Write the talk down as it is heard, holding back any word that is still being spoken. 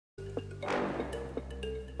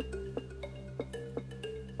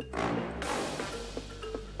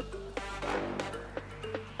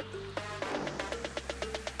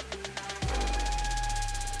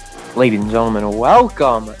Ladies and gentlemen,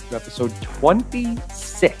 welcome to episode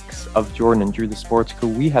 26 of Jordan and Drew, the Sports Crew.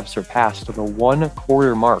 We have surpassed the 1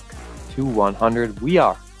 quarter mark to 100. We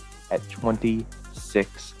are at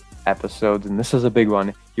 26 episodes, and this is a big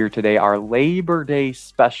one here today. Our Labor Day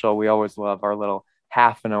special. We always love our little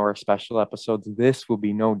half an hour special episodes. This will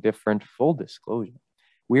be no different. Full disclosure,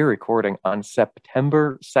 we're recording on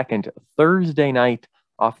September 2nd, Thursday night,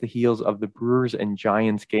 off the heels of the Brewers and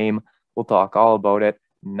Giants game. We'll talk all about it.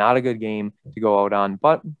 Not a good game to go out on,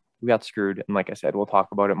 but we got screwed. And like I said, we'll talk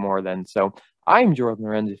about it more then. So I'm Jordon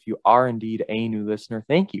Lawrenz. If you are indeed a new listener,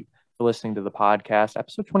 thank you for listening to the podcast.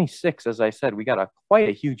 Episode 26, as I said, we got quite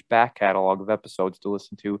a huge back catalog of episodes to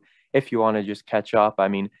listen to if you want to just catch up. I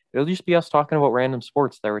mean, it'll just be us talking about random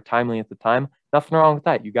sports that were timely at the time. Nothing wrong with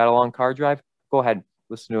that. You got a long car drive? Go ahead,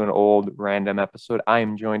 listen to an old random episode. I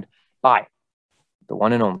am joined by the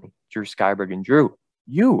one and only Drew Skyberg. And Drew,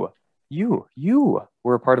 you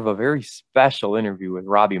were a part of a very special interview with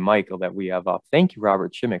Robbie Michael that we have up. Thank you,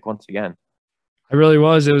 Robert Shimmick, once again. I really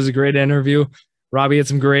was. It was a great interview. Robbie had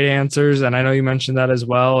some great answers, and I know you mentioned that as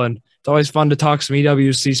well. And it's always fun to talk some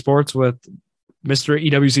EWC sports with Mr.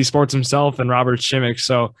 EWC Sports himself and Robert Shimmick.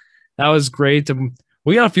 So that was great.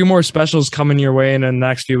 We got a few more specials coming your way in the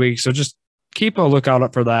next few weeks. So just keep a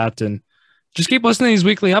lookout for that and just keep listening to these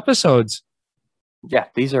weekly episodes. Yeah,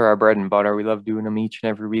 these are our bread and butter. We love doing them each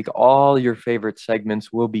and every week. All your favorite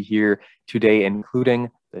segments will be here today,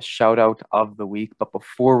 including the shout out of the week. But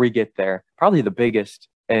before we get there, probably the biggest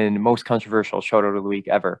and most controversial shout out of the week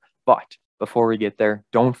ever. But before we get there,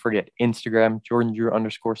 don't forget Instagram, Jordan Drew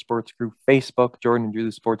 _ Sports Crew, Facebook, Jordan Drew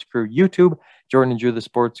the Sports Crew, YouTube, Jordan Drew the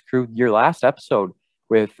Sports Crew. Your last episode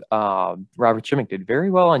with Robert Shimmick did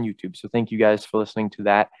very well on YouTube. So thank you guys for listening to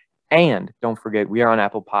that. And don't forget, we are on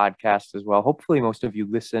Apple Podcasts as well. Hopefully most of you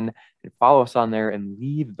listen and follow us on there and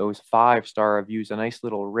leave those 5-star reviews, a nice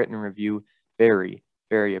little written review. Very,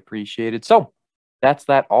 very appreciated. So that's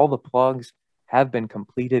that. All the plugs have been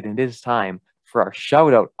completed, and it is time for our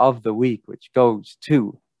shout out of the week, which goes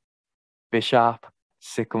to Bishop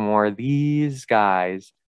Sycamore. These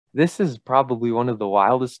guys, this is probably one of the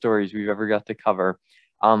wildest stories we've ever got to cover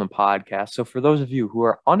on the podcast. So for those of you who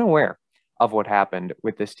are unaware of what happened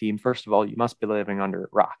with this team, first of all, you must be living under a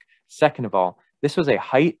rock. Second of all, this was a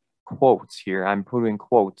quotes here. I'm putting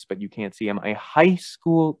quotes, but you can't see them. A high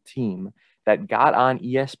school team that got on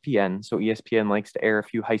ESPN. So ESPN likes to air a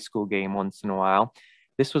few high school games once in a while.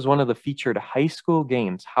 This was one of the featured high school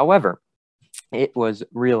games. However, it was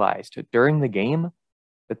realized during the game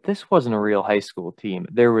that this wasn't a real high school team.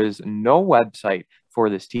 There was no website for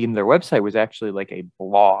this team. Their website was actually like a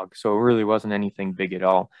blog, so it really wasn't anything big at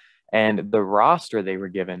all. And the roster they were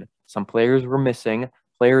given, some players were missing.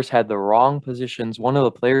 Players had the wrong positions. One of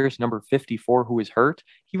the players, number 54, who was hurt,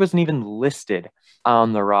 he wasn't even listed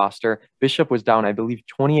on the roster. Bishop was down, I believe,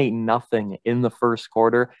 28-0 in the first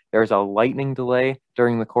quarter. There was a lightning delay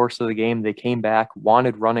during the course of the game. They came back,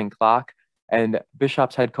 wanted running clock, and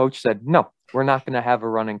Bishop's head coach said, no, we're not going to have a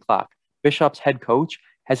running clock. Bishop's head coach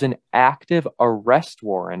has an active arrest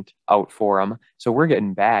warrant out for him. So we're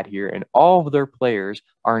getting bad here. And all of their players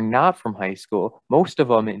are not from high school. Most of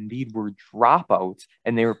them indeed were dropouts,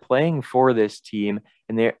 and they were playing for this team.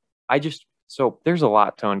 And so there's a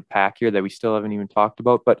lot to unpack here that we still haven't even talked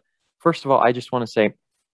about. But first of all, I just want to say,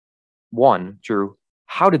 one, Drew,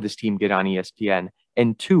 how did this team get on ESPN?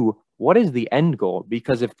 And two, what is the end goal?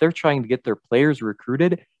 Because if they're trying to get their players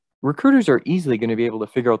recruited, recruiters are easily going to be able to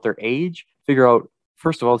figure out their age, figure out,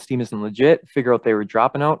 first of all, this team isn't legit, figure out they were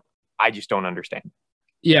dropping out. I just don't understand.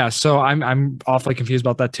 Yeah, so I'm awfully confused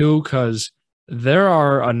about that too, because there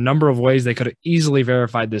are a number of ways they could have easily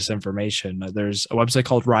verified this information. There's a website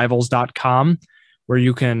called rivals.com where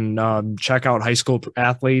you can check out high school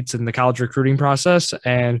athletes in the college recruiting process.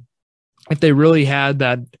 And if they really had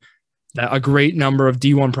a great number of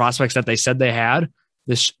D1 prospects that they said they had,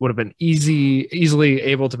 this would have been easily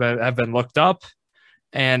able to have been looked up.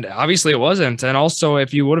 And obviously it wasn't. And also,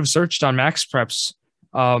 if you would have searched on Max Preps,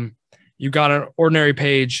 you got an ordinary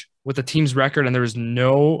page with the team's record and there was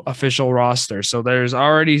no official roster. So there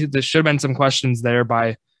should have been some questions there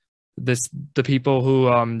by the people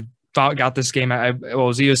who got this game. It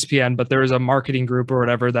was ESPN, but there was a marketing group or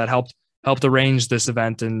whatever that helped arrange this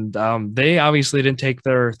event. And they obviously didn't take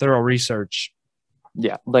their thorough research.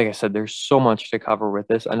 Yeah, like I said, there's so much to cover with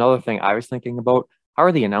this. Another thing I was thinking about, how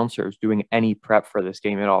are the announcers doing any prep for this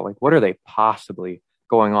game at all? Like, what are they possibly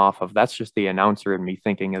going off of? That's just the announcer and me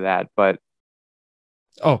thinking of that. But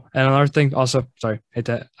oh, and another thing also, sorry, I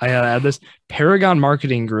gotta add this. Paragon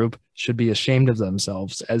Marketing Group should be ashamed of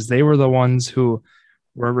themselves, as they were the ones who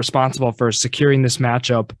were responsible for securing this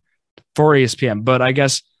matchup for ESPN. But I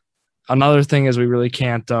guess another thing is we really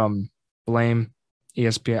can't blame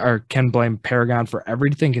ESPN or can blame Paragon for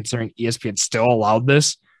everything, considering ESPN still allowed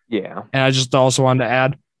this. Yeah. And I just also wanted to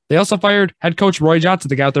add, they also fired head coach Roy Johnson,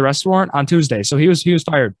 the guy with the arrest warrant, on Tuesday. So he was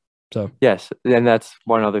fired. So Yes, and that's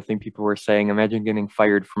one other thing people were saying. Imagine getting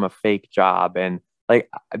fired from a fake job, and like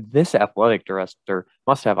this athletic director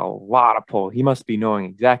must have a lot of pull. He must be knowing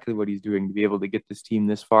exactly what he's doing to be able to get this team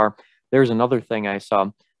this far. There's another thing I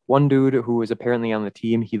saw. One dude who was apparently on the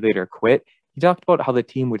team, he later quit. He talked about how the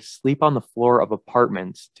team would sleep on the floor of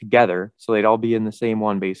apartments together, so they'd all be in the same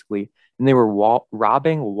one basically, and they were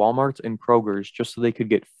robbing Walmarts and Kroger's just so they could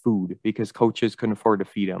get food because coaches couldn't afford to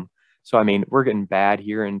feed them. So, I mean, we're getting bad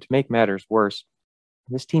here. And to make matters worse,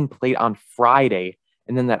 this team played on Friday.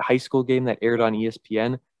 And then that high school game that aired on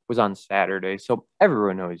ESPN was on Saturday. So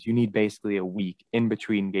everyone knows you need basically a week in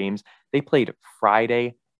between games. They played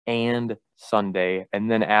Friday and Sunday. And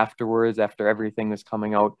then afterwards, after everything was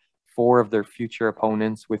coming out, 4 of their future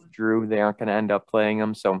opponents withdrew. They aren't going to end up playing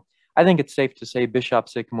them. So I think it's safe to say Bishop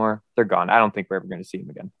Sycamore, they're gone. I don't think we're ever going to see them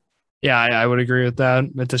again. yeah, I would agree with that.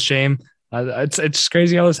 It's a shame. It's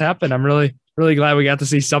crazy how this happened. I'm really glad we got to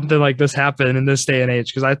see something like this happen in this day and age,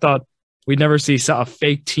 because I thought we'd never see a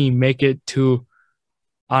fake team make it to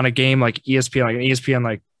on a game like ESPN, like an ESPN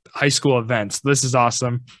like high school events. This is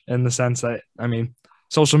awesome in the sense that, I mean,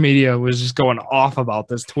 social media was just going off about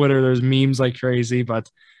this. Twitter, there's memes like crazy, but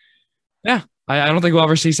yeah, I don't think we'll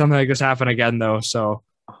ever see something like this happen again though. So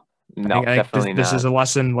no, I think definitely this not. is a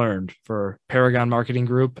lesson learned for Paragon Marketing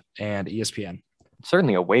Group and ESPN.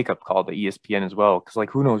 Certainly a wake-up call to ESPN as well, because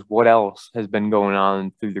like who knows what else has been going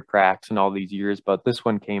on through the cracks in all these years, but this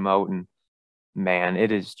one came out and man,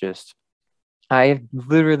 it is just I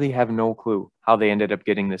literally have no clue how they ended up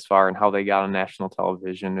getting this far and how they got on national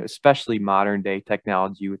television, especially modern day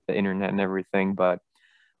technology with the internet and everything, but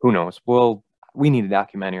who knows. We need a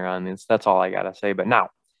documentary on this. That's all I gotta say. But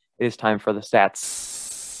now it is time for the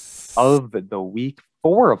stats of the week.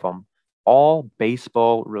 4 of them all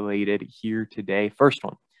baseball related here today. First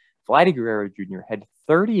one, Vladdy Guerrero Jr. had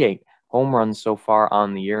 38 home runs so far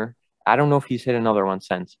on the year. I don't know if he's hit another one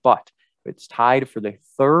since, but it's tied for the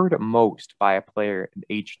 3rd most by a player at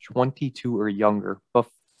age 22 or younger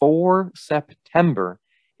before September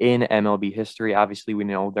in MLB history. Obviously, we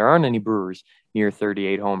know there aren't any Brewers near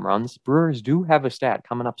 38 home runs. Brewers do have a stat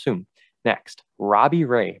coming up soon. Next, Robbie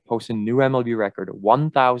Ray posts a new MLB record,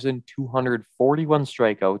 1,241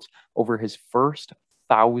 strikeouts over his first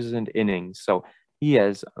 1,000 innings. So he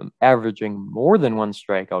is averaging more than 1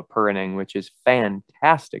 strikeout per inning, which is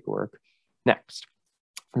fantastic work. Next,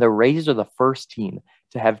 the Rays are the first team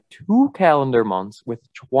to have 2 calendar months with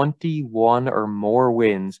 21 or more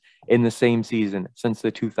wins in the same season since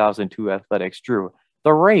the 2002 Athletics drew.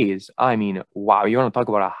 The Rays, I mean, wow, you want to talk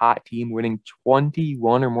about a hot team winning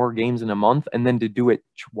 21 or more games in a month and then to do it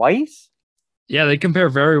twice? Yeah, they compare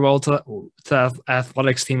very well to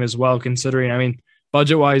Athletics team as well, considering, I mean,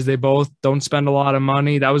 budget-wise, they both don't spend a lot of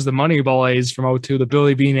money. That was the Moneyball A's from 02, the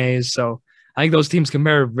Billy Bean A's. So I think those teams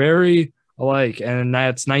compare very alike, and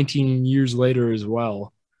that's 19 years later as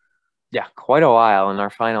well. Yeah, quite a while. In our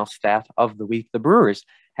final stat of the week, the Brewers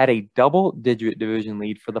had a double-digit division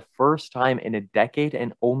lead for the first time in a decade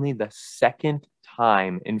and only the 2nd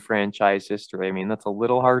time in franchise history. I mean, that's a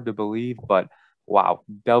little hard to believe, but wow,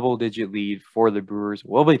 double-digit lead for the Brewers.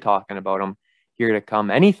 We'll be talking about them here to come.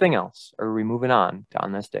 Anything else? Or are we moving on to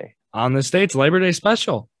On This Day? On this day, it's Labor Day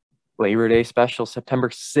special. Labor Day special, September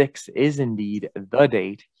 6th is indeed the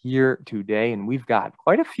date here today, and we've got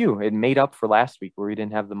quite a few. It made up for last week where we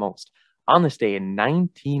didn't have the most. On this day in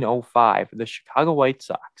 1905, the Chicago White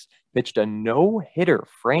Sox pitched a no-hitter.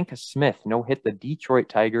 Frank Smith no-hit the Detroit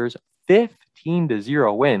Tigers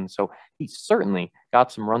 15-0 win. So he certainly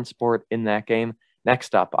got some run support in that game.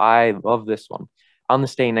 Next up, I love this one. On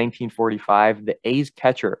this day in 1945, the A's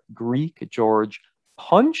catcher, Greek George,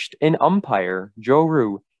 punched an umpire, Joe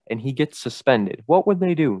Rue, and he gets suspended. What would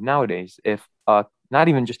they do nowadays if not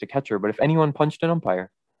even just a catcher, but if anyone punched an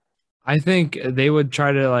umpire? I think they would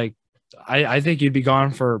try to I think you'd be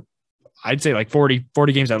gone for, I'd say 40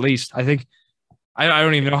 games at least. I think I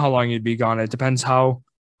don't even know how long you'd be gone. It depends how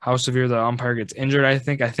severe the umpire gets injured. I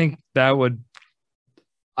think that would,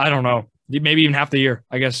 I don't know, maybe even half the year.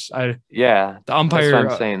 I guess the umpire that's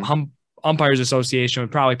what I'm saying. Umpires Association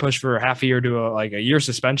would probably push for half a year to a year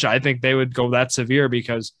suspension. I think they would go that severe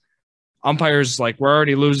because umpires, we're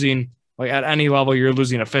already losing, at any level, you're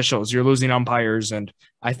losing officials, you're losing umpires. And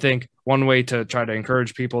I think one way to try to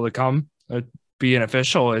encourage people to come be an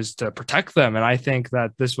official is to protect them. And I think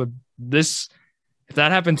that if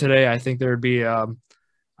that happened today, I think there would be,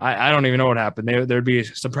 I don't even know what happened. There'd be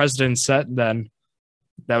some precedent set then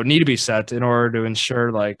that would need to be set in order to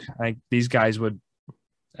ensure like these guys would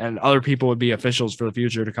and other people would be officials for the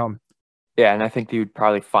future to come. Yeah, and I think they would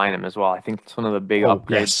probably fine him as well. I think it's one of the big upgrades,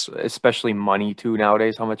 Yes. especially money too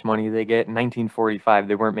nowadays, how much money they get. In 1945,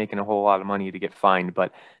 they weren't making a whole lot of money to get fined,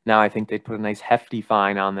 but now I think they'd put a nice hefty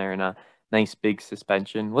fine on there and a nice big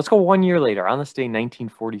suspension. Let's go 1 year later. On this day,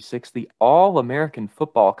 1946, the All-American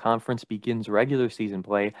Football Conference begins regular season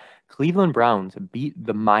play. Cleveland Browns beat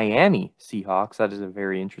the Miami Seahawks. That is a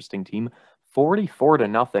very interesting team.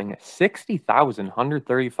 44-0,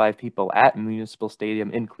 60,135 people at Municipal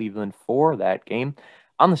Stadium in Cleveland for that game.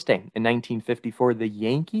 On this day, in 1954, the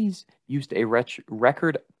Yankees used a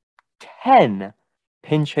record 10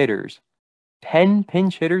 pinch hitters. 10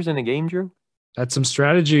 pinch hitters in a game, Drew? That's some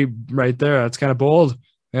strategy right there. That's kind of bold.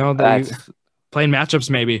 You know, they playing matchups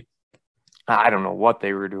maybe. I don't know what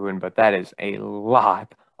they were doing, but that is a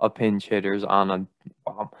lot of pinch hitters on this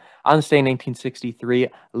day in 1963.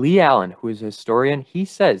 Lee Allen, who is a historian, he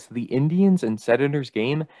says the Indians and Senators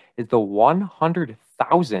game is the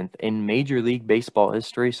 100,000th in Major League Baseball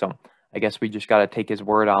history. So I guess we just got to take his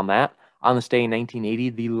word on that. On this day in 1980,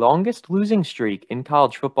 the longest losing streak in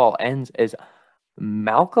college football ends as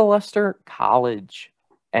Macalester College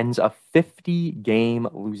ends a 50-game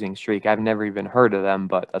losing streak. I've never even heard of them,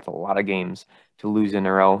 but that's a lot of games to lose in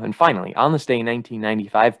a row. And finally, on this day in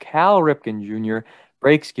 1995, Cal Ripken Jr.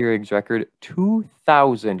 breaks Gehrig's record,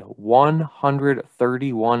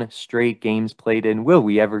 2,131 straight games played in. Will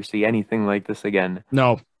we ever see anything like this again?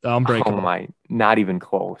 No, unbreakable. Oh my, not even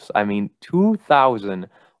close. I mean,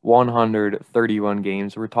 2,131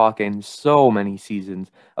 games. We're talking so many seasons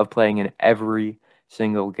of playing in every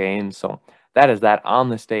single game. So that is that. On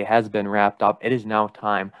this day has been wrapped up. It is now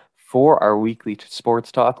time for our weekly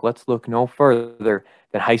sports talk. Let's look no further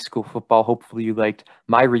than high school football. Hopefully you liked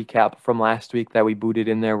my recap from last week that we booted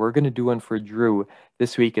in there. We're going to do one for Drew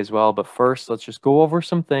this week as well. But first, let's just go over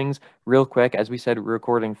some things real quick. As we said, we're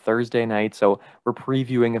recording Thursday night, so we're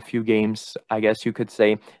previewing a few games, I guess you could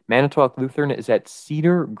say. Manitowoc Lutheran is at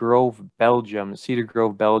Cedar Grove, Belgium. Cedar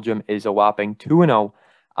Grove, Belgium is a whopping 2-0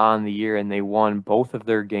 on the year, and they won both of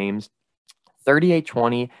their games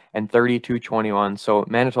 38-20 and 32-21. So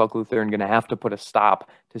Manitowoc Lutheran going to have to put a stop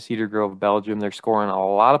to Cedar Grove, Belgium. They're scoring a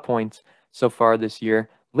lot of points so far this year.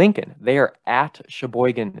 Lincoln, they are at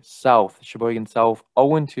Sheboygan South. Sheboygan South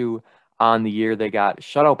 0-2 on the year. They got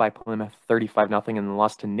shut out by Plymouth 35-0 and then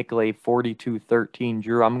lost to Nicolay 42-13.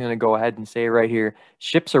 Drew, I'm going to go ahead and say it right here.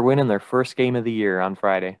 Ships are winning their first game of the year on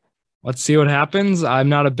Friday. Let's see what happens. I'm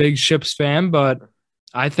not a big Ships fan, but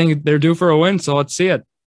I think they're due for a win, so let's see it.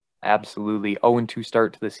 Absolutely. 0-2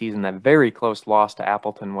 start to the season. That very close loss to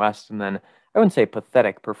Appleton West. And then I wouldn't say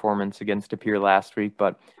pathetic performance against De Pere last week,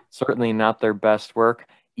 but certainly not their best work.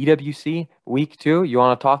 EWC week 2. You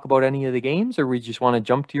want to talk about any of the games, or we just want to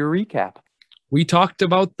jump to your recap? We talked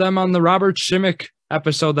about them on the Robert Shimmick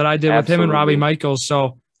episode that I did with him and Robbie Michaels.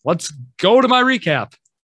 So let's go to my recap.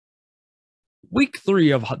 Week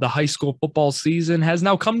 3 of the high school football season has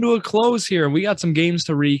now come to a close here. We got some games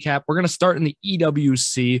to recap. We're going to start in the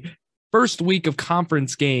EWC. First week of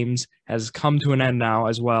conference games has come to an end now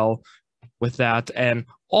as well with that. And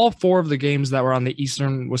all 4 of the games that were on the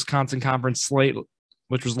Eastern Wisconsin Conference slate,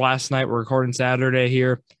 which was last night, we're recording Saturday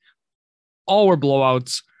here, all were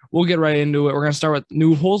blowouts. We'll get right into it. We're going to start with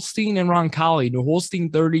New Holstein and Roncalli. New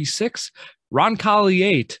Holstein 36, Roncalli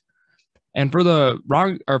 8. And for the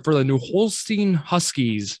New Holstein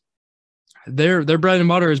Huskies, their bread and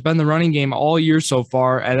butter has been the running game all year so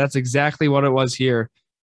far, and that's exactly what it was here.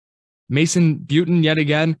 Mason Butin yet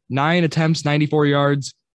again, 9 attempts, 94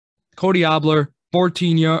 yards. Cody Obler,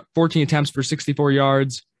 14 attempts for 64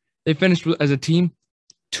 yards. They finished as a team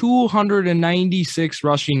 296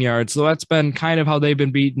 rushing yards. So that's been kind of how they've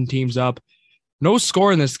been beating teams up. No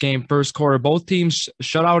score in this game first quarter. Both teams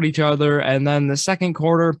shut out each other, and then the second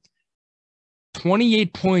quarter,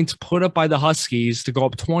 28 points put up by the Huskies to go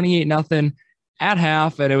up 28-0 at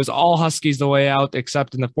half, and it was all Huskies the way out,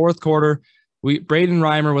 except in the fourth quarter, Braden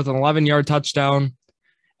Reimer with an 11-yard touchdown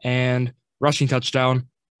and rushing touchdown,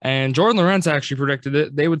 and Jordon Lawrenz actually predicted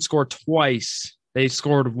that they would score twice. They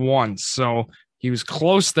scored once, so he was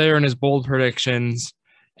close there in his bold predictions,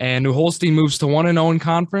 and New Holstein moves to 1-0 in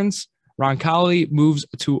conference. Roncalli moves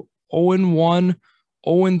to 0-1.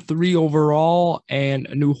 0-3 overall, and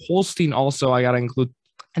New Holstein also, I got to include,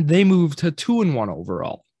 and they moved to 2-1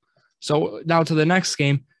 overall. So now to the next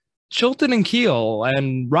game, Chilton and Kiel,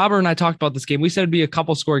 and Robert and I talked about this game. We said it'd be a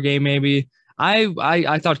couple score game maybe.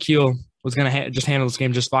 I thought Kiel was going to just handle this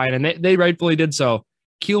game just fine, and they rightfully did so.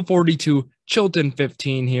 Kiel 42, Chilton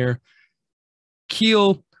 15 here.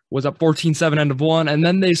 Kiel was up 14-7 end of one, and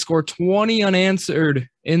then they scored 20 unanswered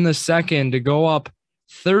in the second to go up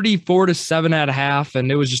 34-7 at half,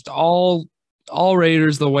 and it was just all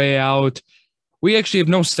Raiders the way out. We actually have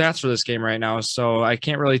no stats for this game right now, so I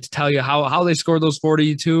can't really tell you how they scored those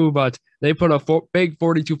 42, but they put a big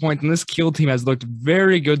 42 points, and this Kiel team has looked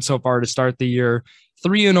very good so far to start the year.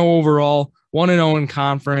 3-0 overall, 1-0 in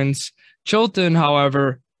conference. Chilton,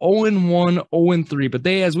 however, 0-1, 0-3, but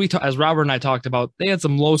they, as Robert and I talked about, they had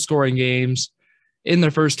some low-scoring games in their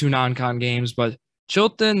first two non-con games, but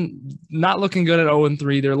Chilton not looking good at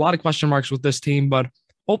 0-3. There are a lot of question marks with this team, but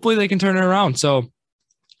hopefully they can turn it around. So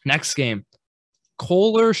next game,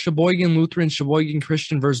 Kohler, Sheboygan Lutheran, Sheboygan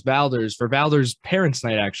Christian versus Valders for Valders Parents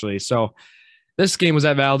Night, actually. So this game was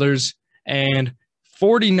at Valders, and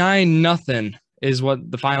 49-0 is what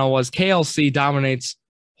the final was. KLC dominates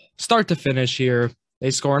start to finish here. They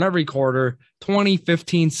score in every quarter, 20,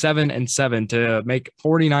 15, 7, and 7 to make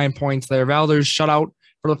 49 points there. Valders shut out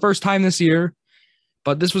for the first time this year,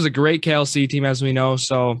 but this was a great KLC team, as we know.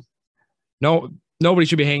 So nobody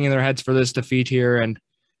should be hanging their heads for this defeat here. And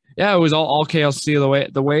yeah, it was all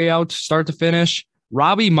KLC the way out, start to finish.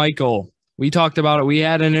 Robbie Michael, we talked about it. We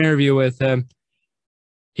had an interview with him.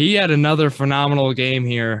 He had another phenomenal game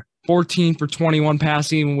here. 14 for 21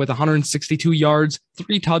 passing with 162 yards,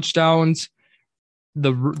 3 touchdowns.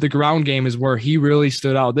 The ground game is where he really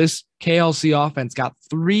stood out. This KLC offense got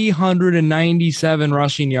 397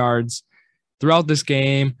 rushing yards throughout this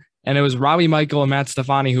game, and it was Robbie Michael and Matt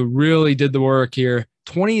Stefani who really did the work here.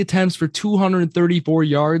 20 attempts for 234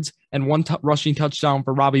 yards and 1 rushing touchdown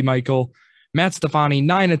for Robbie Michael. Matt Stefani,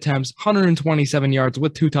 9 attempts, 127 yards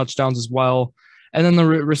with 2 touchdowns as well. And then the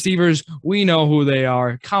receivers, we know who they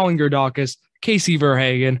are. Colin Gerdakis, Casey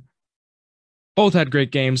Verhagen. Both had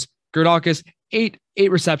great games. Gerdakis, 8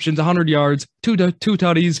 receptions, 100 yards, 2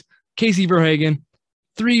 tutties. Casey Verhagen,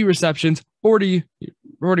 3 receptions, 40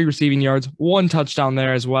 receiving yards, 1 touchdown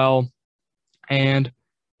there as well. And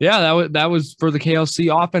yeah, that was for the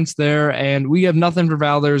KLC offense there. And we have nothing for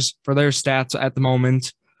Valders for their stats at the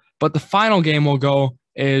moment. But the final game we'll go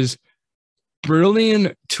is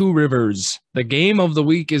Brillion Two Rivers. The game of the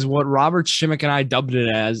week is what Robert Shimmick and I dubbed it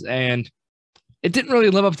as, and it didn't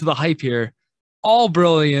really live up to the hype here. All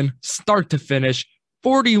Brillion, start to finish,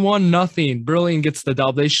 41-0. Brillion gets the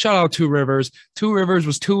dub. They shut out Two Rivers. Two Rivers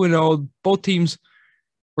was 2-0. Both teams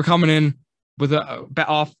were coming in with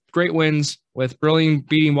off great wins, with Brillion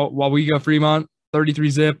beating Wawega Fremont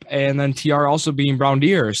 33-0, and then TR also beating Brown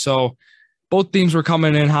Deer. So both teams were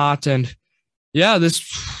coming in hot, and yeah, this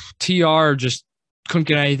TR just couldn't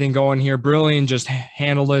get anything going here. Brilliant just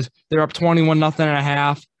handled it. They're up 21-0 at a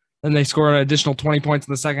half. Then they scored an additional 20 points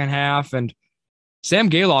in the second half. And Sam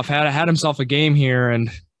Galoff had himself a game here.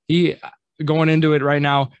 And he, going into it right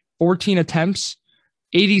now, 14 attempts,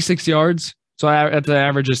 86 yards. So at the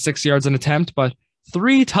average is 6 yards an attempt, but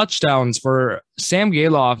 3 touchdowns for Sam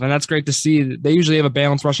Galoff. And that's great to see. They usually have a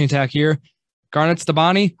balanced rushing attack here. Garnet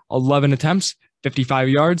Stabani, 11 attempts, 55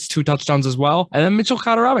 yards, 2 touchdowns as well. And then Mitchell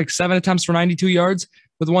Kotarabik, 7 attempts for 92 yards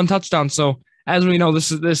with 1 touchdown. So as we know,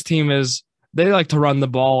 this team they like to run the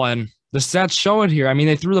ball, and the stats show it here. I mean,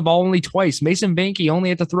 they threw the ball only twice. Mason Banky only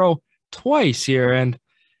had to throw twice here, and the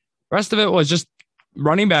rest of it was just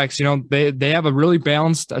running backs. You know, they have a really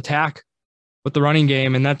balanced attack with the running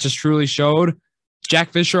game, and that just truly showed.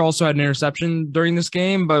 Jack Fisher also had an interception during this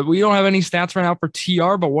game, but we don't have any stats right now for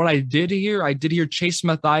TR. But what I did hear Chase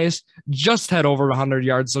Mathias just had over 100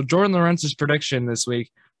 yards. So Jordon Lawrenz's prediction this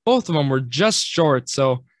week, both of them were just short.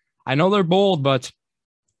 So I know they're bold, but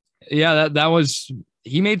yeah, that was,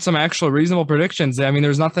 he made some actual reasonable predictions. I mean,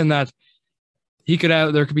 there's nothing that he could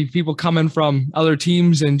have. There could be people coming from other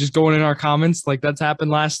teams and just going in our comments like that's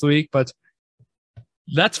happened last week, but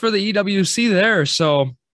that's for the EWC there.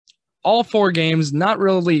 So all 4 games, not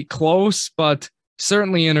really close, but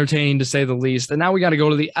certainly entertaining to say the least. And now we got to go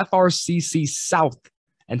to the FRCC South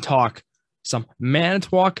and talk some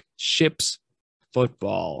Manitowoc Ships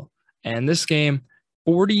football. And this game,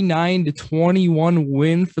 49-21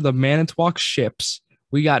 win for the Manitowoc Ships.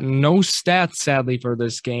 We got no stats, sadly, for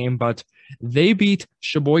this game, but they beat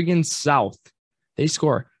Sheboygan South. They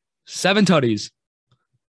score 7 tutties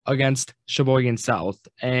against Sheboygan South,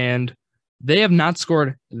 and they have not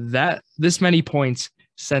scored this many points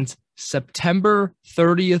since September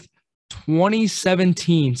 30th,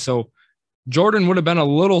 2017. So Jordan would have been a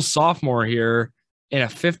little sophomore here in a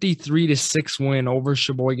 53-6 win over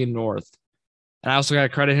Sheboygan North. And I also got to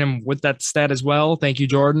credit him with that stat as well. Thank you,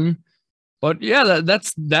 Jordan. But yeah,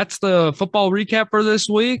 that's the football recap for this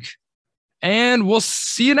week. And we'll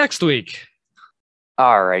see you next week.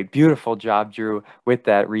 All right, beautiful job, Drew, with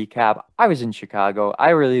that recap. I was in Chicago. I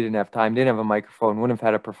really didn't have time, didn't have a microphone, wouldn't have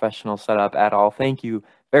had a professional setup at all. Thank you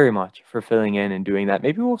very much for filling in and doing that.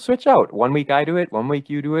 Maybe we'll switch out. 1 week I do it, 1 week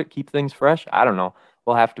you do it, keep things fresh. I don't know.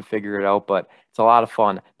 We'll have to figure it out, but it's a lot of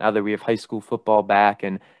fun now that we have high school football back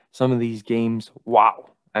and some of these games. Wow.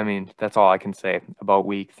 I mean, that's all I can say about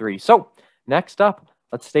week 3. So, next up,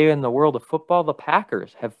 let's stay in the world of football. The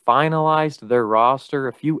Packers have finalized their roster.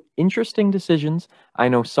 A few interesting decisions, I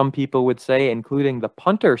know some people would say, including the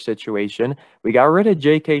punter situation. We got rid of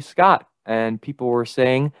J.K. Scott, and people were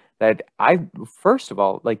saying that first of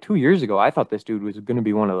all, like 2 years ago, I thought this dude was going to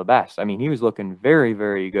be one of the best. I mean, he was looking very,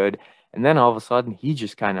 very good. And then all of a sudden, he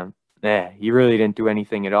just kind of, he really didn't do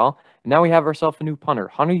anything at all. And now we have ourselves a new punter,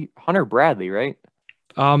 Hunter Bradley, right?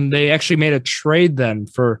 They actually made a trade then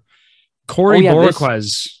for Corey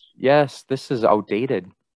Bojorquez. Yes, this is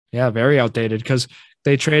outdated. Yeah, very outdated because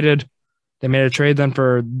they made a trade then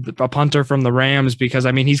for a punter from the Rams because,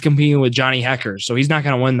 I mean, he's competing with Johnny Hekker, so he's not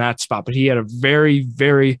going to win that spot, but he had a very,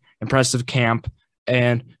 very impressive camp.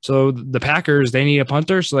 And so the Packers, they need a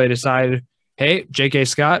punter, so they decided, hey, J.K.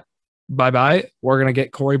 Scott, bye-bye. We're going to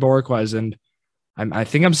get Corey Bojorquez. And I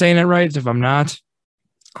think I'm saying it right. If I'm not,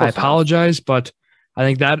 I apologize, but I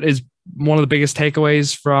think that is one of the biggest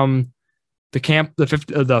takeaways from the camp, the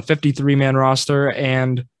 53-man roster.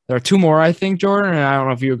 And there are two more, I think, Jordan, and I don't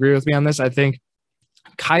know if you agree with me on this. I think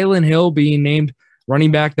Kylan Hill being named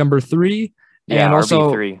running back number 3. Yeah, and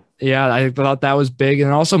also, RB3. Yeah, I thought that was big.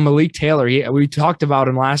 And also Malik Taylor. We talked about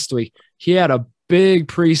him last week. He had a big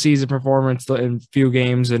preseason performance in a few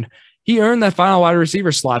games, and he earned that final wide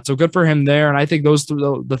receiver slot. So good for him there. And I think those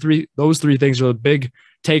three things are the big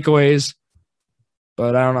takeaways.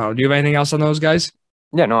 But I don't know. Do you have anything else on those guys?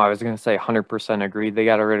 Yeah, no, I was going to say 100% agreed. They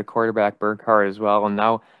got rid of quarterback Burkhardt as well, and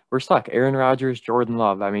now we're stuck. Aaron Rodgers, Jordan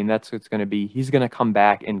Love. I mean, that's what it's going to be. He's going to come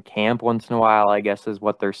back in camp once in a while, I guess, is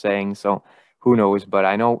what they're saying. So who knows? But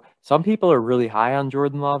I know some people are really high on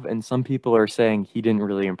Jordan Love, and some people are saying he didn't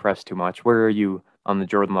really impress too much. Where are you on the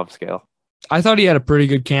Jordan Love scale? I thought he had a pretty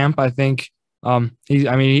good camp. I think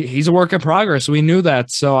he's a work in progress. We knew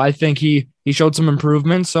that. So I think he showed some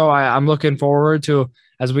improvement. So I'm looking forward to,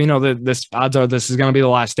 as we know that this odds are this is going to be the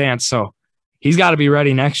last dance. So he's got to be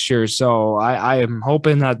ready next year. So I am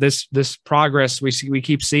hoping that this progress we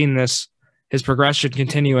keep seeing his progression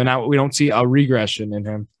continue, and now we don't see a regression in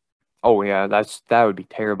him. Oh yeah, that would be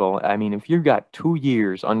terrible. I mean, if you've got 2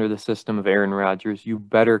 years under the system of Aaron Rodgers, you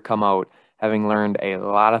better come out having learned a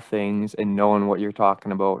lot of things and knowing what you're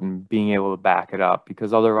talking about and being able to back it up,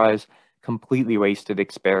 because otherwise, completely wasted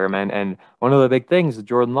experiment. And one of the big things, the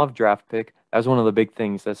Jordan Love draft pick, that was one of the big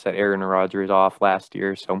things that set Aaron Rodgers off last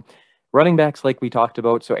year. So running backs, like we talked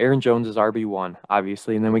about, so Aaron Jones is RB1,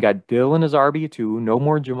 obviously, and then we got Dylan as RB2, no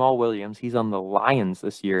more Jamal Williams, he's on the Lions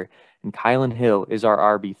this year, and Kylan Hill is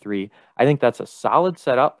our RB3. I think that's a solid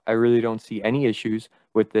setup. I really don't see any issues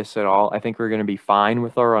with this at all. I think we're going to be fine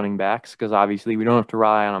with our running backs because obviously we don't have to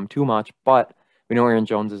rely on them too much, but we know Aaron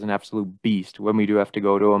Jones is an absolute beast when we do have to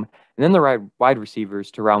go to him. And then the wide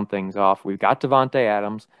receivers to round things off. We've got Devontae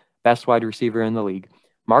Adams, best wide receiver in the league.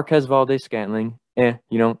 Marquez Valdes-Scantling,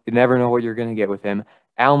 you never know what you're going to get with him.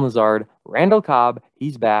 Allen Lazard, Randall Cobb,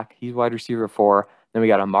 he's back. He's wide receiver 4. Then we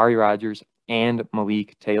got Amari Rodgers and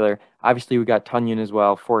Malik Taylor. Obviously, we got Tunyon as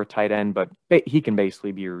well for a tight end, but he can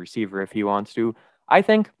basically be a receiver if he wants to. I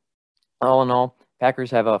think, all in all,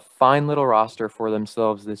 Packers have a fine little roster for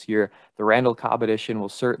themselves this year. The Randall Cobb addition will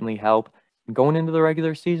certainly help. Going into the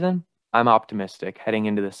regular season, I'm optimistic heading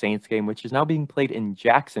into the Saints game, which is now being played in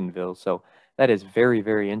Jacksonville. So that is very,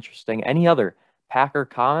 very interesting. Any other Packer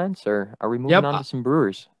comments, or are we moving on to some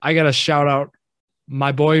Brewers? I got to shout out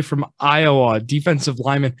my boy from Iowa, defensive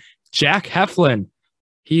lineman, Jack Heflin.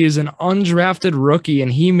 He is an undrafted rookie,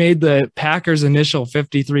 and he made the Packers' initial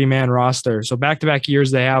 53-man roster. So back-to-back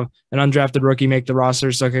years, they have an undrafted rookie make the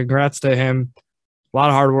roster. So congrats to him. A lot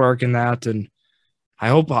of hard work in that, and I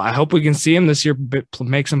hope we can see him this year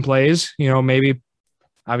make some plays. Maybe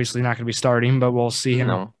obviously not going to be starting, but we'll see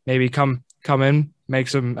him maybe come in, make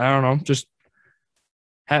some. I don't know, just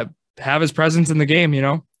have his presence in the game.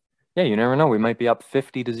 Yeah, you never know. We might be up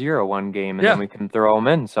 50-0 one game, and then we can throw him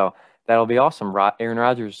in. So that'll be awesome. Aaron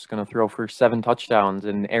Rodgers is going to throw for 7 touchdowns,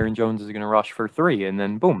 and Aaron Jones is going to rush for 3, and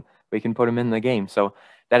then boom, we can put him in the game. So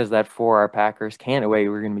that is that for our Packers. Can't wait.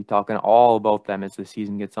 We're going to be talking all about them as the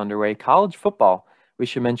season gets underway. College football, we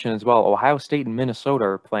should mention as well. Ohio State and Minnesota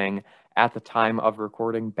are playing at the time of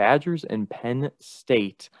recording. Badgers and Penn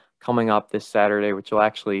State coming up this Saturday, which will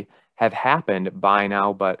actually have happened by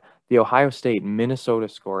now, but the Ohio State-Minnesota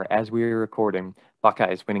score as we are recording,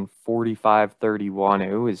 Buckeyes winning 45-31.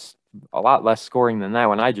 It was a lot less scoring than that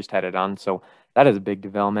when I just had it on. So that is a big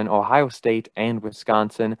development. Ohio State and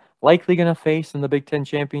Wisconsin likely going to face in the Big Ten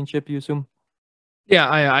championship, you assume? Yeah,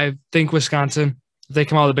 I think Wisconsin, if they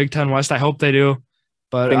come out of the Big Ten West, I hope they do.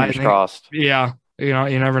 But Fingers crossed. Yeah, you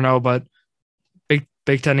never know. But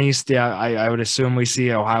Big Ten East, yeah, I would assume we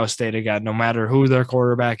see Ohio State again, no matter who their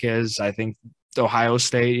quarterback is. I think Ohio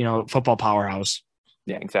State, football powerhouse.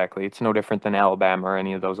 Yeah, exactly. It's no different than Alabama or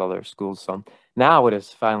any of those other schools. So now it is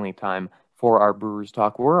finally time for our Brewers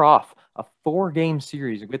talk. We're off a 4-game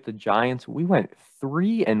series with the Giants. We went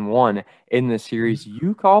 3-1 in the series.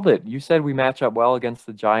 You called it. You said we match up well against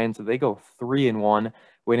the Giants. They go 3-1,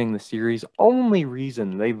 winning the series. Only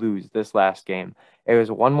reason they lose this last game. It was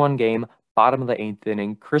a 1-1 game, bottom of the 8th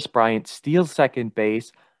inning. Chris Bryant steals second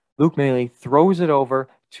base. Luke Maile throws it over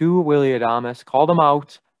to Willy Adames, called him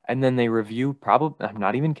out. And then they review, probably, I'm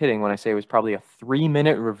not even kidding when I say it was probably a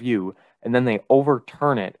 3-minute review, and then they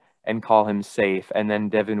overturn it and call him safe. And then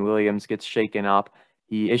Devin Williams gets shaken up.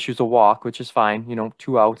 He issues a walk, which is fine.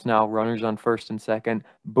 2 outs now, runners on first and second.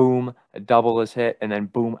 Boom, a double is hit, and then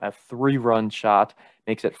boom, a 3-run shot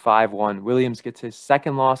makes it 5-1. Williams gets his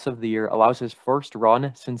second loss of the year, allows his first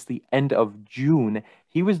run since the end of June.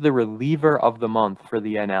 He was the reliever of the month for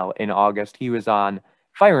the NL in August. He was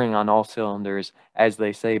firing on all cylinders, as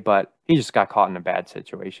they say, but he just got caught in a bad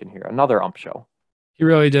situation here. Another ump show. He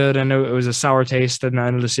really did, and it was a sour taste at the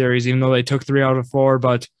end of the series, even though they took 3 out of 4.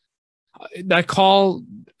 But that call,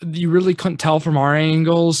 you really couldn't tell from our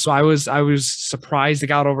angles, so I was surprised it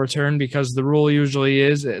got overturned, because the rule usually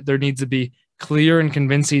is there needs to be clear and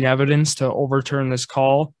convincing evidence to overturn this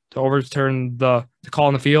call, to overturn the call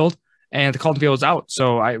in the field, and the call in the field is out.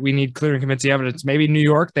 So we need clear and convincing evidence. Maybe New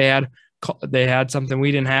York, they had something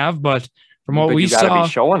we didn't have, but from what we saw, you gotta be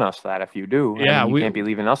showing us that if you do. Yeah, you can't be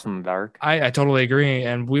leaving us in the dark. I totally agree.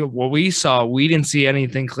 And what we saw, we didn't see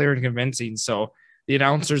anything clear and convincing. So the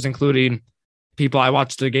announcers, including people I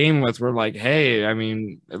watched the game with, were like, "Hey, I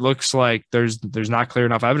mean, it looks like there's not clear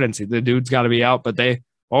enough evidence. The dude's got to be out." But they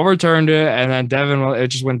overturned it, and then Devin, it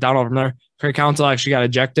just went downhill from there. Craig Counsell actually got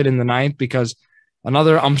ejected in the 9th because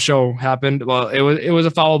another ump show happened. Well, it was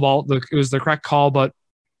a foul ball. It was the correct call, but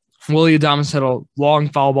Willy Adames hit a long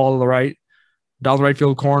foul ball to the right, down the right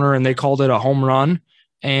field corner, and they called it a home run.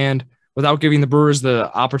 And without giving the Brewers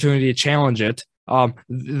the opportunity to challenge it,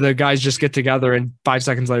 the guys just get together and 5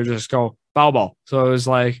 seconds later just go foul ball. So it was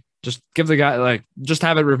like, just give the guy, just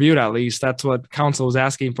have it reviewed at least. That's what Counsell was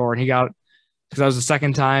asking for. And he got, because that was the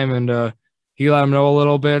second time, and he let him know a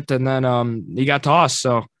little bit, and then he got tossed.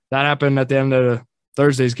 So that happened at the end of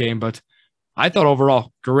Thursday's game. But I thought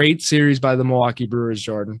overall, great series by the Milwaukee Brewers,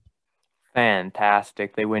 Jordan.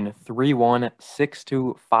 Fantastic. They win 3-1,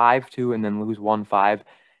 6-2, 5-2, and then lose 1-5.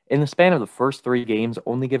 In the span of the first 3 games,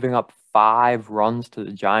 only giving up 5 runs to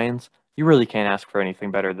the Giants. You really can't ask for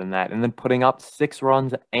anything better than that. And then putting up 6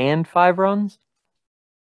 runs and 5 runs.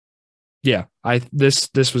 Yeah, this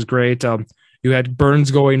was great. You had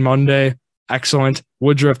Burns going Monday, excellent.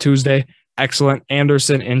 Woodruff Tuesday, excellent.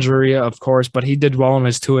 Anderson injury, of course, but he did well in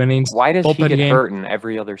his 2 innings. Why does he get hurt in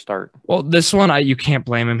every other start? Well, this one, you can't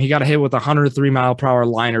blame him. He got hit with a 103-mile-per-hour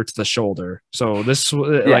liner to the shoulder. So this,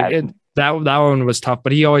 that one was tough.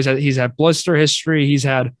 But he's had blister history. He's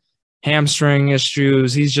had hamstring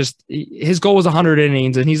issues. His goal was 100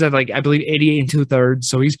 innings, and he's at I believe 88 2/3.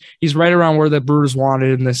 So he's right around where the Brewers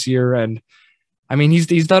wanted him this year. And I mean,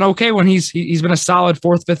 he's done okay when he's been a solid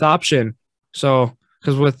 4th, 5th option. So,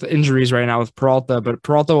 because with injuries right now with Peralta, but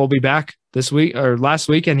Peralta will be back this week or last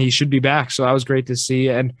week, and he should be back. So that was great to see.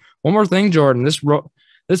 And one more thing, Jordan,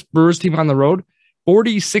 this Brewers team on the road,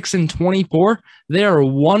 46-24. They are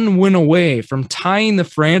 1 win away from tying the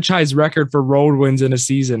franchise record for road wins in a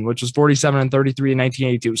season, which was 47-33 in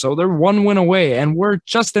 1982. So they're 1 win away, and we're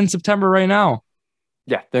just in September right now.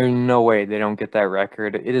 Yeah, there's no way they don't get that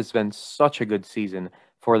record. It has been such a good season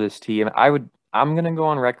for this team. I'm going to go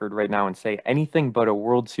on record right now and say anything but a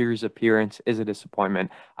World Series appearance is a disappointment.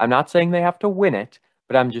 I'm not saying they have to win it,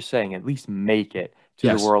 but I'm just saying at least make it to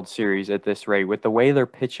the World Series at this rate. With the way their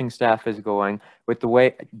pitching staff is going, with the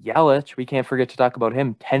way Yelich, we can't forget to talk about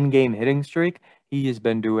him, 10-game hitting streak. He has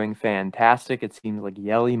been doing fantastic. It seems like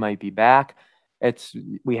Yelly might be back.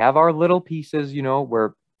 We have our little pieces,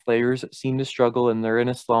 where players seem to struggle and they're in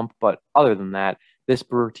a slump. But other than that, this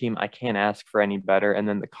Brewer team, I can't ask for any better. And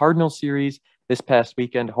then the Cardinal series this past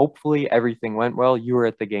weekend, hopefully everything went well. You were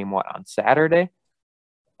at the game, on Saturday?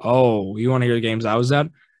 Oh, you want to hear the games I was at?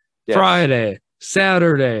 Yes. Friday,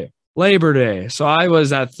 Saturday, Labor Day. So I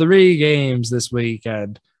was at 3 games this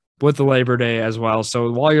weekend with the Labor Day as well. So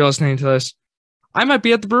while you're listening to this, I might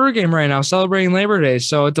be at the Brewer game right now celebrating Labor Day.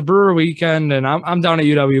 So it's a Brewer weekend, and I'm down at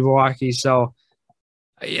UW Milwaukee. So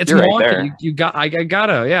it's You're right Milwaukee. there. I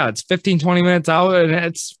gotta, yeah, it's 15, 20 minutes out, and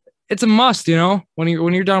it's a must, when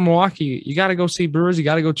you're down in Milwaukee, you gotta go see Brewers, you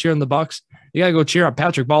gotta go cheer on the Bucks, you gotta go cheer on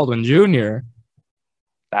Patrick Baldwin Jr.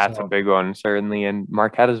 That's a big one, certainly. And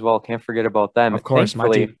Marquette as well. Can't forget about them. Of course, my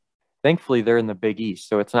team. Thankfully, they're in the Big East,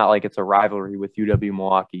 so it's not like it's a rivalry with UW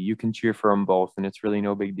Milwaukee. You can cheer for them both, and it's really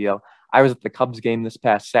no big deal. I was at the Cubs game this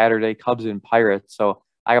past Saturday, Cubs and Pirates, so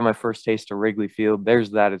I got my first taste of Wrigley Field.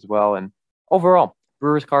 There's that as well. And overall,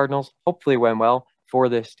 Brewers Cardinals hopefully went well for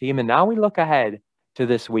this team. And now we look ahead to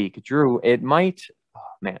this week. Drew, it might, oh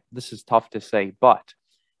man, this is tough to say, but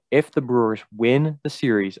if the Brewers win the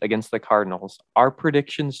series against the Cardinals, our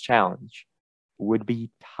predictions challenge would be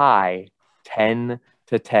tie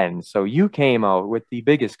 10-10. So you came out with the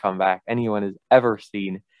biggest comeback anyone has ever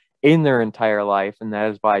seen in their entire life, and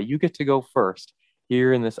that is why you get to go first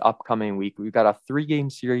here in this upcoming week. We've got a 3-game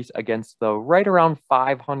series against the right around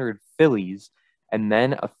 500 Phillies, and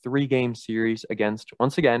then a 3-game series against,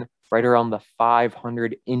 once again, right around the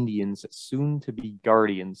 500 Indians, soon to be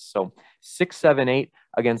Guardians. So 6, 7, 8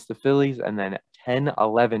 against the Phillies, and then 10,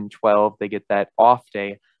 11, 12. They get that off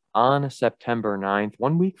day on September 9th,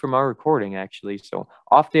 1 week from our recording, actually. So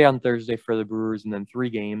off day on Thursday for the Brewers, and then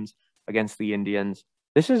 3 games against the Indians.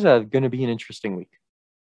 This is going to be an interesting week.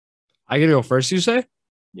 I get to go first, you say?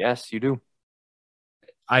 Yes, you do.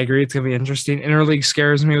 I agree. It's going to be interesting. Interleague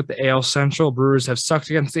scares me with the AL Central. Brewers have sucked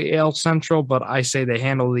against the AL Central, but I say they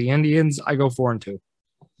handle the Indians. I go 4-2.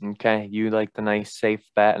 Okay, you like the nice safe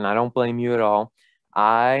bet, and I don't blame you at all.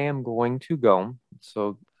 I am going to go.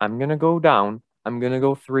 So I'm going to go down. I'm going to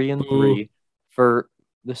go 3-3 for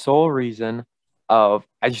the sole reason of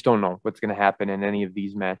I just don't know what's going to happen in any of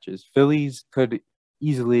these matches. Phillies could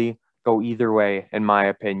easily go either way, in my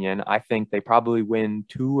opinion. I think they probably win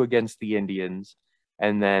 2 against the Indians.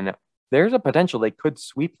 And then there's a potential they could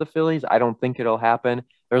sweep the Phillies. I don't think it'll happen.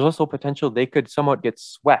 There's also potential they could somewhat get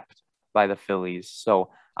swept by the Phillies. So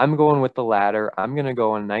I'm going with the latter. I'm going to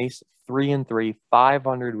go a nice 3-3,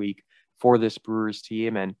 500 week for this Brewers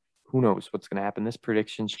team. And who knows what's going to happen. This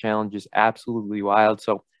predictions challenge is absolutely wild.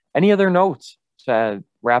 So any other notes to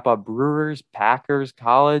wrap up Brewers, Packers,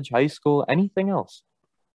 college, high school, anything else?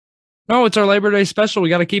 No, it's our Labor Day special. We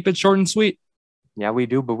got to keep it short and sweet. Yeah, we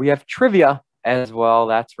do. But we have trivia as well.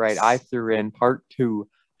 That's right. I threw in part 2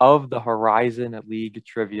 of the Horizon League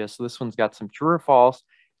trivia. So this one's got some true or false.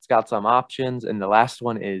 It's got some options, and the last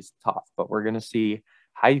one is tough, but we're going to see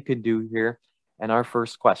how you could do here. And our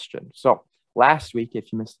first question. So last week,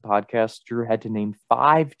 if you missed the podcast, Drew had to name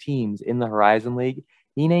 5 teams in the Horizon League.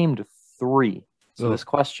 He named 3. So this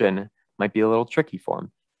question might be a little tricky for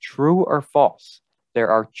him. True or false? There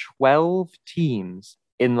are 12 teams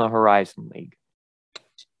in the Horizon League.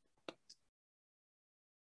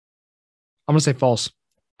 I'm going to say false.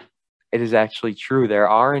 It is actually true. There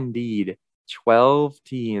are indeed 12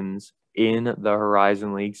 teams in the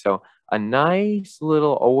Horizon League. So a nice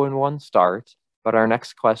little 0-1 start. But our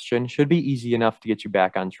next question should be easy enough to get you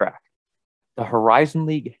back on track. The Horizon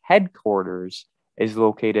League headquarters is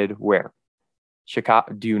located where?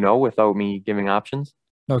 Chicago. Do you know without me giving options?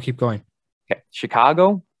 No, keep going. Okay.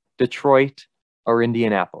 Chicago, Detroit, or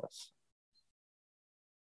Indianapolis?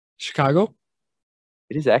 Chicago?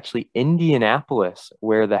 It is actually Indianapolis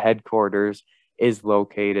where the headquarters is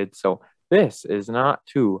located. So this is not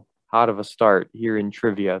too hot of a start here in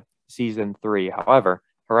Trivia Season 3. However,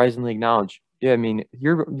 Horizon League knowledge, yeah, I mean,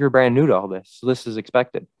 you're brand new to all this, so this is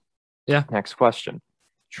expected. Yeah. Next question.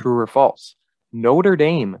 True or false? Notre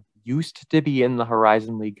Dame used to be in the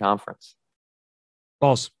Horizon League Conference.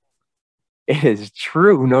 False. It is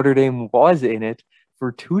true. Notre Dame was in it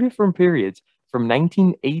for 2 different periods, from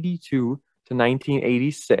 1982 to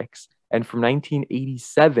 1986, and from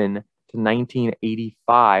 1987 to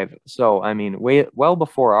 1985. So, I mean, well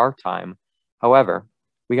before our time. However,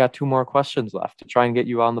 we got 2 more questions left to try and get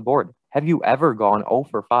you on the board. Have you ever gone 0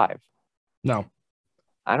 for 5? No.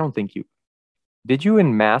 I don't think you. Did you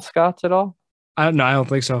in mascots at all? No, I don't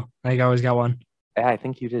think so. I think I always got one. Yeah, I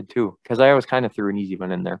think you did too, because I always kind of threw an easy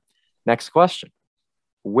one in there. Next question.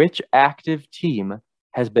 Which active team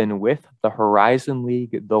has been with the Horizon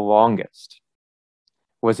League the longest?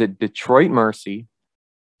 Was it Detroit Mercy,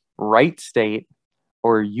 Wright State,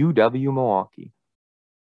 or UW Milwaukee?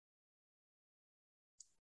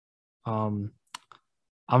 I'm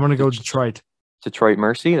going to go Detroit. Detroit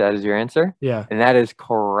Mercy, that is your answer? Yeah. And that is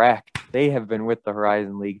correct. They have been with the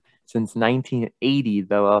Horizon League since 1980.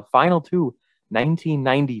 The final 2,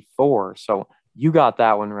 1994. So you got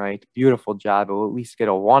that one right. Beautiful job. We'll at least get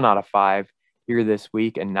a 1 out of 5 here this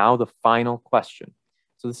week. And now the final question.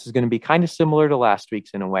 So this is going to be kind of similar to last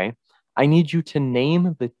week's in a way. I need you to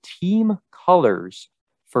name the team colors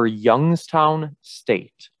for Youngstown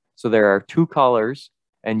State. So there are 2 colors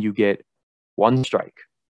and you get 1 strike.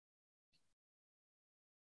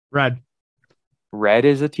 Red. Red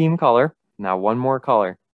is a team color. Now 1 more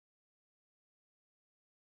color.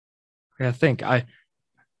 I think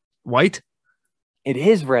white. It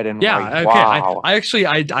is red and yeah, white. Okay. Wow. I actually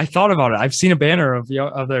thought about it. I've seen a banner of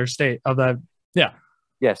their state of that. Yeah.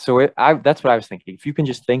 Yeah. So that's what I was thinking. If you can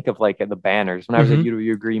just think of like the banners. When I was at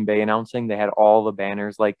UW Green Bay announcing, they had all the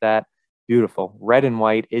banners like that. Beautiful. Red and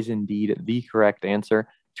white is indeed the correct answer.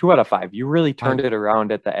 2 out of 5. You really turned it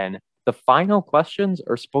around at the end. The final questions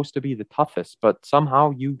are supposed to be the toughest, but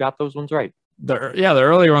somehow you got those ones right. The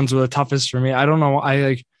earlier ones were the toughest for me. I don't know.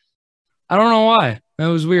 I don't know why. That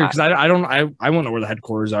was weird because I won't know where the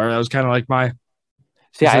headquarters are. That was kind of like my.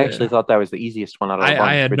 See, I actually thought that was the easiest one out of the bunch.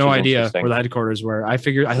 I had no idea where the headquarters were. I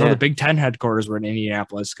thought the Big Ten headquarters were in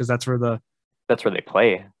Indianapolis because that's where they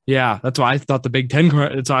play. Yeah, that's why I thought the Big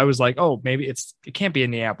Ten. So I was like, oh, maybe it can't be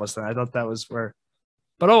Indianapolis. Then I thought that was where.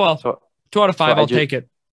 But oh well. So 2 out of 5. I'll take it.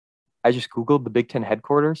 I just Googled the Big Ten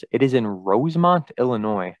headquarters. It is in Rosemont,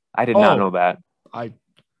 Illinois. I did not know that. I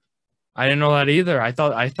didn't know that either. I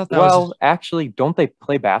thought that was. Well, actually, don't they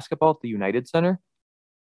play basketball at the United Center?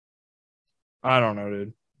 I don't know,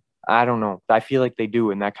 dude. I don't know. I feel like they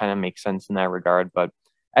do, and that kind of makes sense in that regard. But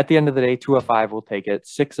at the end of the day, 2 of 5 will take it.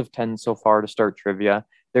 6 of 10 so far to start trivia.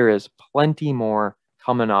 There is plenty more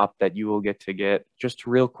coming up that you will get. Just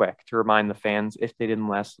real quick to remind the fans, if they didn't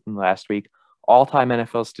last week, all-time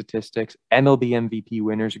NFL statistics, MLB MVP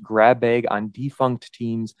winners, grab bag on defunct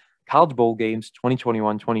teams, college bowl games,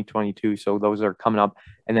 2021, 2022. So those are coming up.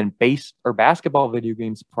 And then basketball video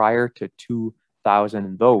games prior to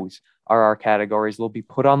 2000. Those are our categories. They'll be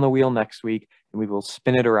put on the wheel next week, and we will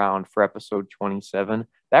spin it around for episode 27.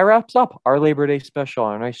 That wraps up our Labor Day special,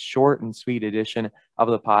 a nice short and sweet edition of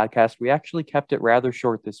the podcast. We actually kept it rather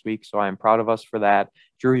short this week, so I'm proud of us for that.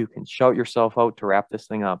 Drew, you can shout yourself out to wrap this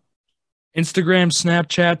thing up. Instagram,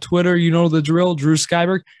 Snapchat, Twitter, you know the drill. Drew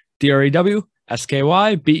Skyberg,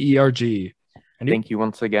 DREWSKYBERG. Thank you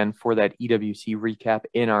once again for that EWC recap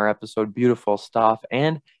in our episode. Beautiful stuff.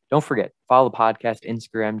 And don't forget, follow the podcast,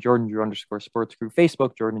 Instagram, Jordon Drew _sports crew,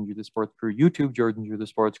 Facebook, Jordon Drew the Sports Crew, YouTube, Jordon Drew the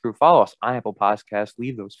Sports Crew. Follow us on Apple Podcasts.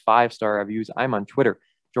 Leave those 5-star reviews. I'm on Twitter,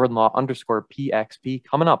 Jordon Law _PXP.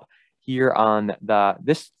 Coming up here on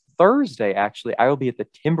this Thursday, actually, I will be at the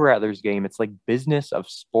Timber Rattlers game. It's like Business of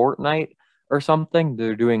Sport night or something.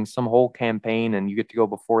 They're doing some whole campaign, and you get to go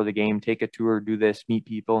before the game, take a tour, do this, meet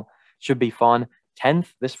people. Should be fun. 10th,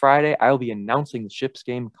 this Friday, I will be announcing the Ships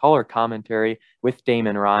game, color commentary with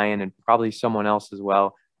Damon Ryan and probably someone else as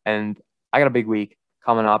well. And I got a big week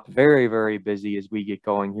coming up. Very, very busy as we get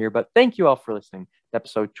going here. But thank you all for listening to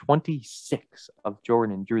episode 26 of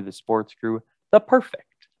Jordon and Drew the Sports Crew, the perfect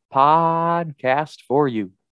podcast for you.